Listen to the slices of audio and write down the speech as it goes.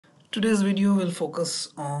Today's video will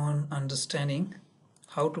focus on understanding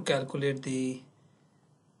how to calculate the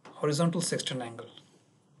horizontal sextant angle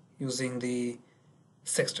using the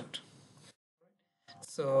sextant.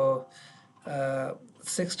 So,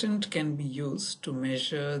 sextant can be used to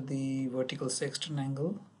measure the vertical sextant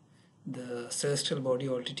angle, the celestial body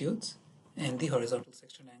altitudes, and the horizontal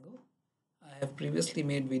sextant angle. I have previously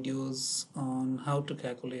made videos on how to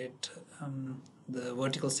calculate the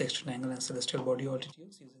vertical sextant angle and celestial body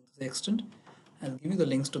altitudes using the sextant. I'll give you the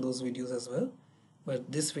links to those videos as well.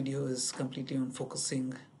 But this video is completely on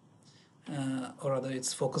focusing, or rather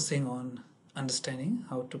it's focusing on understanding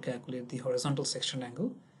how to calculate the horizontal sextant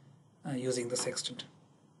angle using the sextant.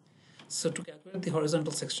 So to calculate the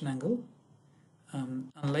horizontal sextant angle,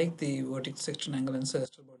 unlike the vertical sextant angle and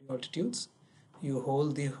celestial body altitudes, you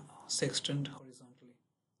hold the sextant horizontally,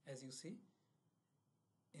 as you see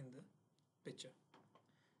in the picture.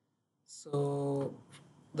 So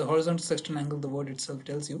the horizontal sextant angle, the word itself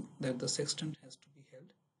tells you that the sextant has to be held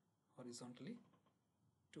horizontally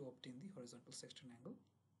to obtain the horizontal sextant angle.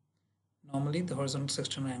 Normally the horizontal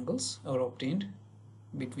sextant angles are obtained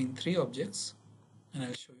between three objects, and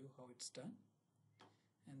I'll show you how it's done.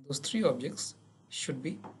 And those three objects should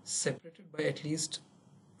be separated by at least,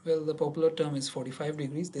 well, the popular term is 45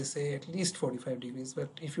 degrees. They say at least 45 degrees, but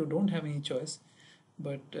if you don't have any choice,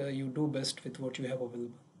 but you do best with what you have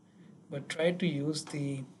available. But try to use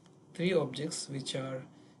the three objects which are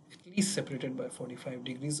at least separated by 45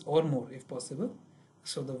 degrees or more if possible.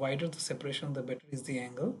 So the wider the separation, the better is the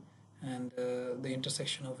angle, and the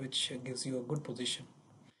intersection of which gives you a good position.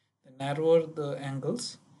 The narrower the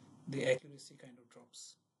angles, the accuracy kind of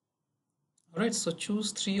drops. Alright, so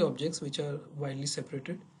choose three objects which are widely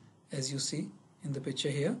separated as you see in the picture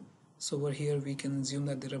here. So over here we can assume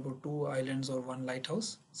that there are about two islands or one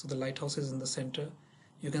lighthouse. So the lighthouse is in the center.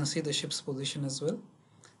 You can see the ship's position as well,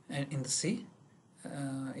 and in the sea,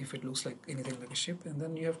 if it looks like anything like a ship. And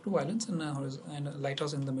then you have two islands and a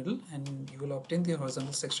lighthouse in the middle, and you will obtain the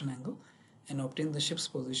horizontal sextant angle and obtain the ship's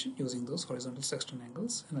position using those horizontal sextant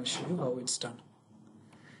angles, and I'll show you how it's done.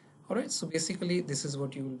 Alright, so basically this is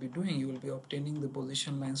what you will be doing. You will be obtaining the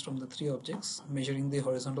position lines from the three objects, measuring the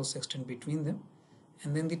horizontal sextant between them,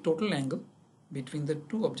 and then the total angle between the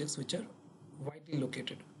two objects which are widely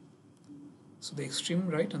located. So the extreme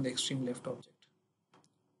right and the extreme left object.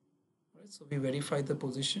 Alright, so we verify the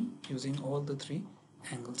position using all the three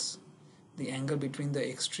angles. The angle between the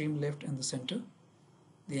extreme left and the center,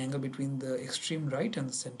 the angle between the extreme right and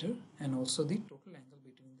the center, and also the total angle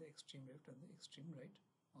between the extreme left and the extreme right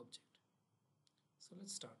object. So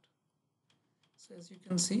let's start. So as you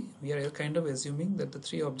can see, we are kind of assuming that the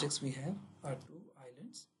three objects we have are two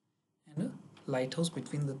islands and a lighthouse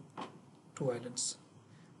between the two islands.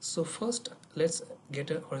 So first let's get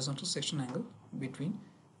a horizontal section angle between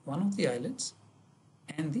one of the islands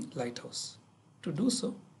and the lighthouse. To do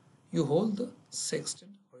so, you hold the sextant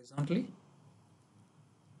horizontally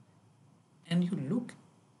and you look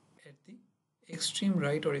at the extreme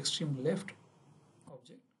right or extreme left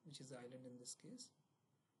object, which is the island in this case,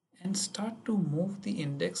 and start to move the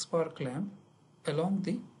index power clamp along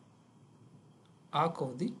the arc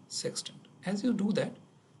of the sextant. As you do that,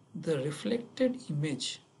 the reflected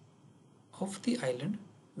image of the island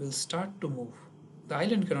will start to move. The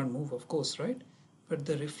island cannot move, of course, right? But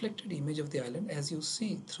the reflected image of the island, as you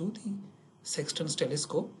see through the sextant's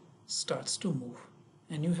telescope, starts to move,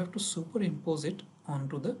 and you have to superimpose it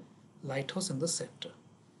onto the lighthouse in the center.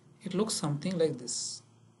 It looks something like this.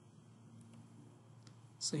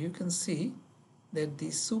 So you can see that the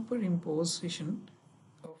superimposition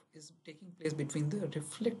is taking place between the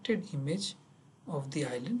reflected image of the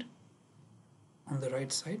island on the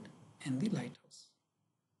right side and the lighthouse.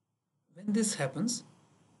 When this happens,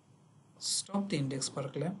 stop the index power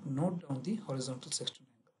clamp, note down the horizontal sextant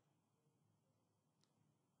angle.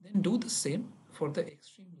 Then do the same for the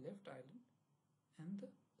extreme left island and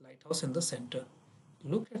the lighthouse in the center.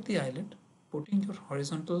 Look at the island, putting your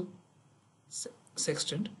horizontal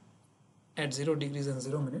sextant at 0 degrees and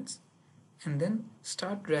 0 minutes, and then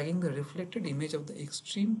start dragging the reflected image of the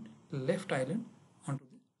extreme left island onto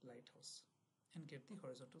the lighthouse and get the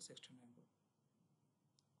horizontal sextant angle.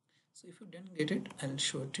 So if you didn't get it, I'll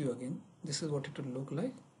show it to you again. This is what it will look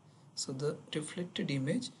like. So the reflected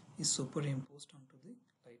image is superimposed onto the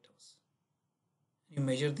lighthouse. You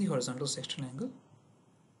measure the horizontal sextant angle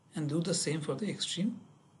and do the same for the extreme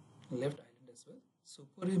left island as well.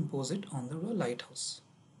 Superimpose it on the lighthouse.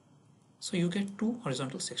 So you get two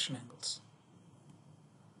horizontal section angles.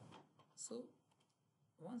 So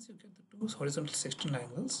once you get the two horizontal section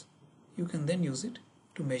angles, you can then use it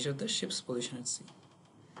to measure the ship's position at sea.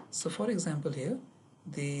 So for example here,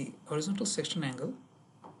 the horizontal section angle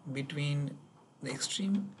between the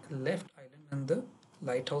extreme left island and the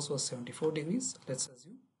lighthouse was 74 degrees, let's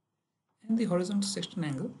assume, and the horizontal section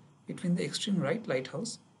angle between the extreme right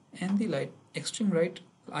lighthouse and the extreme right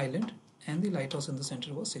island and the lighthouse in the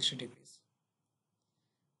center was 60 degrees,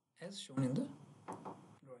 as shown in the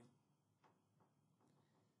drawing.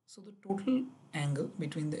 So the total angle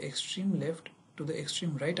between the extreme left to the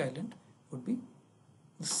extreme right island would be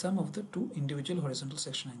the sum of the two individual horizontal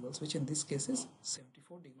section angles, which in this case is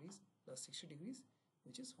 74 degrees plus 60 degrees,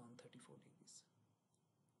 which is 134 degrees.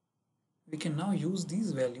 We can now use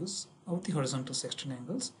these values of the horizontal section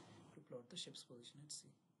angles to plot the ship's position at sea.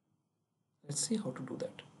 Let's see how to do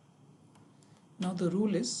that. Now the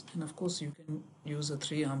rule is, and of course you can use a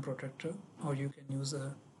 3-arm protractor or you can use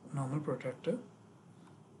a normal protractor.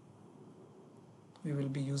 We will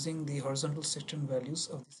be using the horizontal section values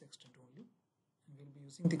of the sextant only, and we'll be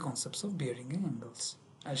using the concepts of bearing and angles.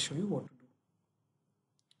 I'll show you what to do.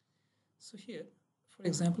 So here, for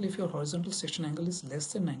example, if your horizontal section angle is less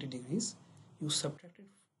than 90 degrees, you subtract it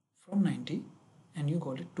from 90 and you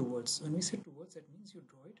call it towards. When we say towards, that means you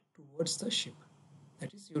draw it towards the ship.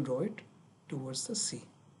 That is, you draw it towards the sea.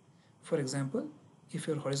 For example, if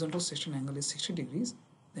your horizontal section angle is 60 degrees,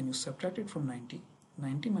 then you subtract it from 90.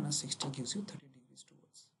 90 minus 60 gives you 30 degrees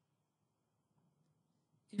towards.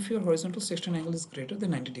 If your horizontal section angle is greater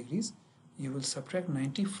than 90 degrees, you will subtract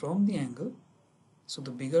 90 from the angle, so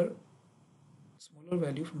the smaller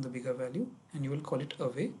value from the bigger value, and you will call it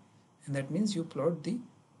away, and that means you plot the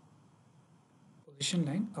position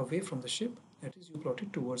line away from the ship, that is, you plot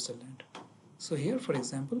it towards the land. So here, for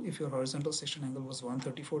example, if your horizontal section angle was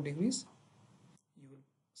 134 degrees, you will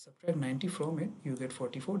subtract 90 from it, you get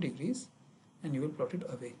 44 degrees, and you will plot it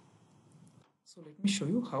away. So let me show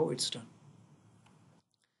you how it's done.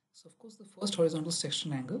 So of course the first horizontal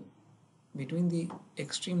section angle between the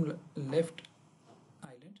extreme left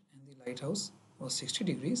island and the lighthouse was 60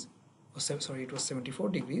 degrees, it was 74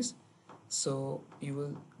 degrees. So you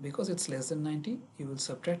will, because it's less than 90, you will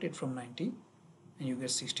subtract it from 90 and you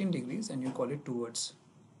get 16 degrees and you call it towards.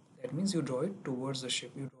 That means you draw it towards the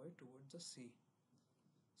ship, you draw it towards the sea.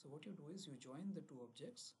 So what you do is you join the two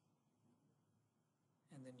objects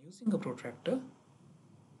and then using a protractor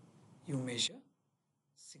you measure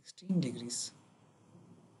 16 degrees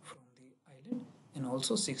from the island and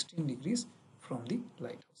also 16 degrees from the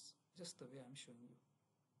lighthouse, just the way I'm showing you.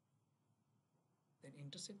 Then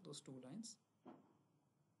intersect those two lines.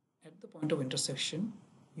 At the point of intersection,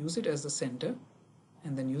 use it as the center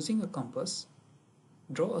and then using a compass,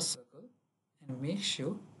 draw a circle and make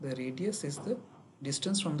sure the radius is the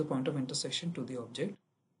distance from the point of intersection to the object.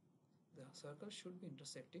 The circle should be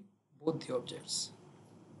intersecting both the objects.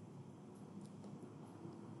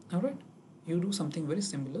 Alright, you do something very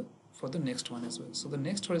similar for the next one as well. So the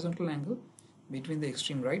next horizontal angle between the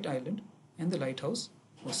extreme right island and the lighthouse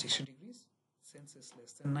was 60 degrees. Since it's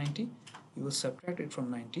less than 90, you will subtract it from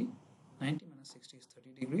 90. 90 minus 60 is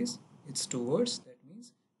 30 degrees. It's towards, that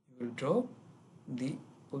means you will draw the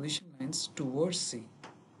position lines towards sea.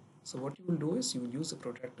 So what you will do is you will use a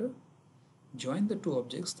protractor, join the two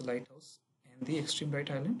objects, the lighthouse and the extreme right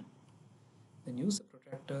island, then use the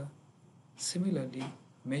protractor, similarly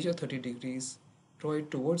measure 30 degrees, draw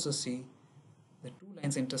it towards the sea, the two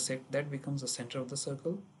lines intersect, that becomes the center of the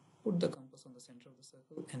circle, put the compass on the center of the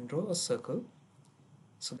circle and draw a circle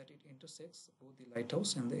so that it intersects both the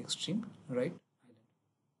lighthouse and the extreme right island.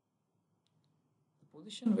 The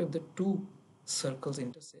position where the two circles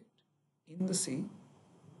intersect in the sea,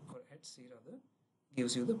 or at sea rather,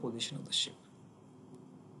 gives you the position of the ship.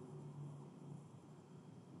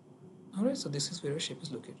 Alright, so this is where a ship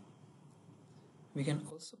is located. We can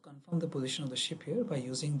also confirm the position of the ship here by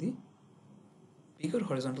using the bigger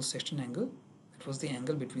horizontal section angle, that was the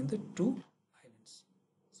angle between the two islands.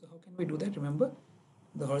 So how can we do that? Remember,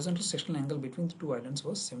 the horizontal section angle between the two islands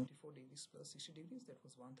was 74 degrees plus 60 degrees, that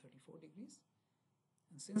was 134 degrees.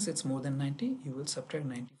 And since it's more than 90, you will subtract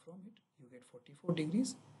 90 from it, you get 44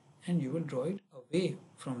 degrees, and you will draw it away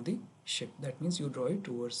from the ship. That means you draw it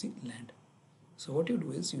towards the land. So what you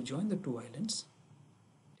do is you join the two islands,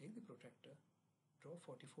 take the protractor, draw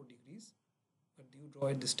 44 degrees, but you draw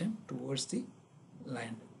it this time towards the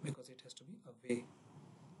land because it has to be away.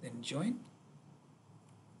 Then join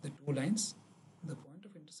the two lines, the point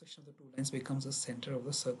of intersection of the two lines becomes the center of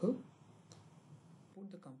the circle.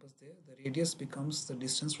 Put the compass there, the radius becomes the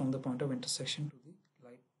distance from the point of intersection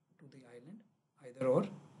to the island, either or,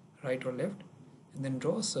 right or left, and then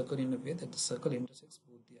draw a circle in a way that the circle intersects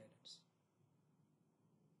both the islands.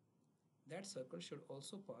 That circle should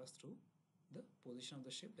also pass through the position of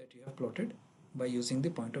the ship that you have plotted by using the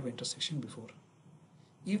point of intersection before.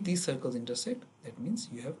 If these circles intersect, that means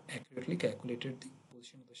you have accurately calculated the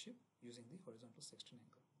position of the ship using the horizontal sextant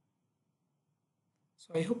angle.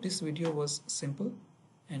 So I hope this video was simple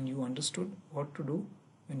and you understood what to do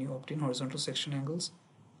when you obtain horizontal sextant angles,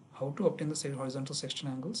 how to obtain the horizontal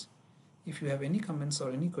sextant angles. If you have any comments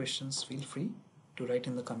or any questions, feel free to write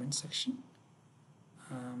in the comment section.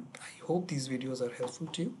 I hope these videos are helpful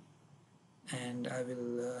to you, and I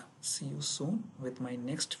will see you soon with my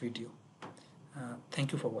next video.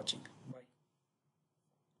 Thank you for watching.